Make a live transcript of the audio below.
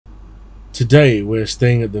Today we're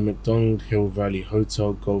staying at the Macdonald Hill Valley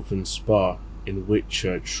Hotel Golf and Spa in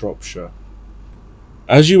Whitchurch, Shropshire.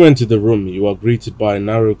 As you enter the room, you are greeted by a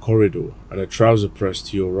narrow corridor and a trouser press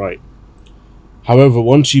to your right. However,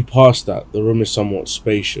 once you pass that, the room is somewhat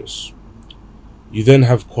spacious. You then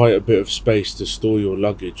have quite a bit of space to store your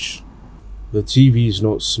luggage. The TV is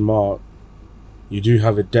not smart. You do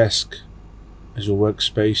have a desk as your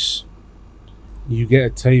workspace. You get a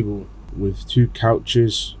table with 2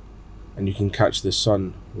 couches, and you can catch the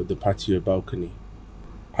sun with the patio balcony.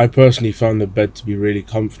 I personally found the bed to be really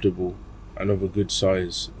comfortable and of a good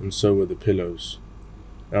size, and so were the pillows.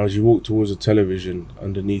 Now as you walk towards the television,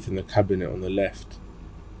 underneath in the cabinet on the left,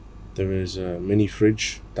 there is a mini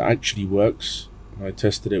fridge that actually works. I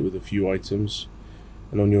tested it with a few items,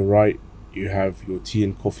 and on your right you have your tea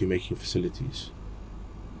and coffee making facilities.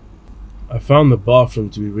 I found the bathroom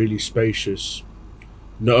to be really spacious.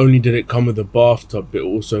 Not only did it come with a bathtub, it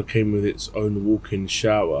also came with its own walk-in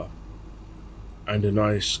shower and a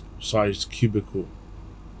nice sized cubicle.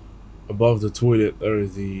 Above the toilet there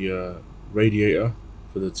is the radiator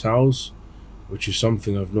for the towels, which is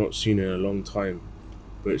something I've not seen in a long time,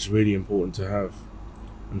 but it's really important to have.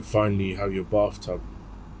 And finally you have your bathtub.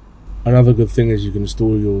 Another good thing is you can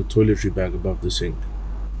store your toiletry bag above the sink.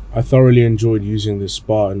 I thoroughly enjoyed using the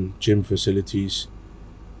spa and gym facilities.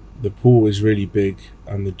 The pool is really big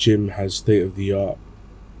and the gym has state-of-the-art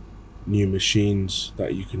new machines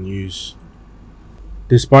that you can use.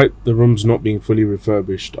 Despite the rooms not being fully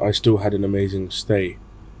refurbished, I still had an amazing stay.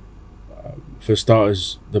 For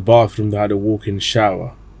starters, the bathroom that had a walk-in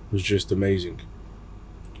shower was just amazing.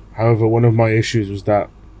 However, one of my issues was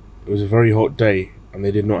that it was a very hot day and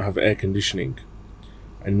they did not have air conditioning,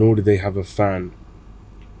 and nor did they have a fan.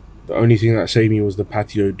 The only thing that saved me was the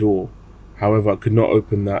patio door. However, I could not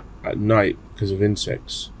open that at night because of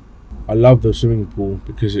insects. I loved the swimming pool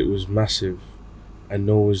because it was massive, and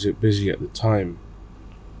nor was it busy at the time.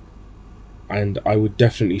 And I would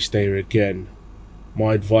definitely stay here again.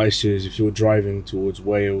 My advice is, if you're driving towards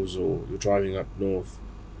Wales or you're driving up north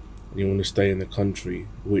and you want to stay in the country,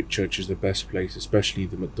 Whitchurch is the best place, especially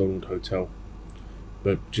the Macdonald Hotel.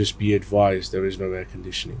 But just be advised, there is no air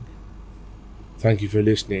conditioning. Thank you for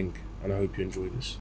listening, and I hope you enjoy this.